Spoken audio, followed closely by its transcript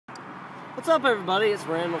What's up, everybody? It's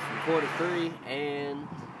Randall from Quarter 3 and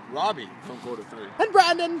Robbie from Quarter 3. And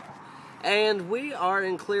Brandon. And we are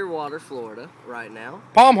in Clearwater, Florida right now.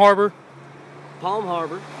 Palm Harbor. Palm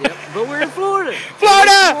Harbor, yep. But we're in Florida. Florida!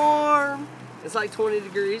 It's warm. It's like 20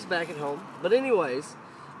 degrees back at home. But anyways,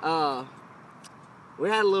 we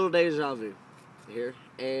had a little deja vu here.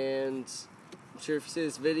 And I'm sure if you see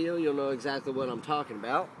this video, you'll know exactly what I'm talking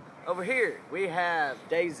about. Over here, we have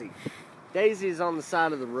Daisy. Daisy is on the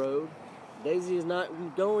side of the road. Daisy is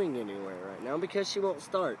not going anywhere right now because she won't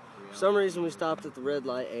start. For some reason, we stopped at the red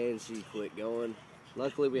light and she quit going.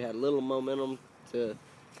 Luckily, we had a little momentum to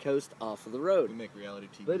coast off of the road. We make reality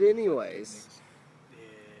TV. But anyways,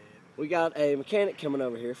 we got a mechanic coming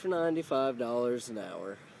over here for $95 an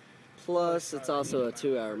hour. Plus, it's also a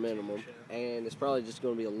 2-hour minimum, and it's probably just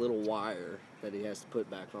going to be a little wire that he has to put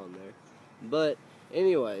back on there. But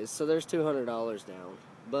anyways, so there's $200 down.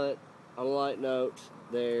 But on a light note,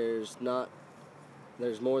 there's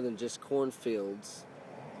more than just cornfields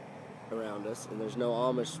around us, and there's no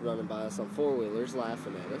Amish running by us on four-wheelers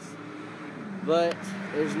laughing at us. But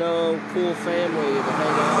there's no cool family to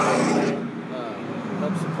hang out with and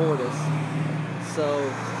help support us. So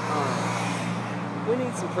we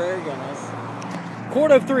need some prayer, guys.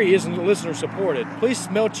 Court of 3 isn't listener supported. Please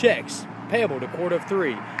mail checks payable to Court of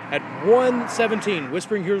 3 at 117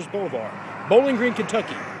 Whispering Hills Boulevard, Bowling Green,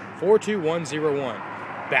 Kentucky 42101.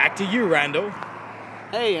 Back to you, Randall.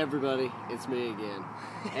 Hey everybody, it's me again.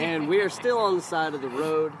 And we are still on the side of the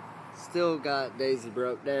road. Still got Daisy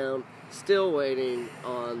broke down. Still waiting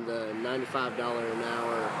on the $95 an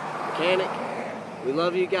hour mechanic. We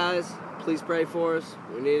love you guys. Please pray for us.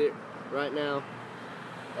 We need it right now.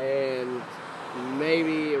 And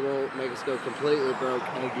maybe it won't make us go completely broke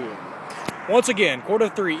again. Once again, Court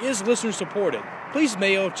of 3 is listener supported. Please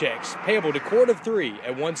mail checks payable to Court of 3 at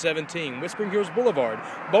 117 Whispering Hills Boulevard,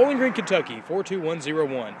 Bowling Green, Kentucky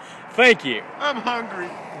 42101. Thank you. I'm hungry.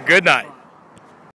 Good night.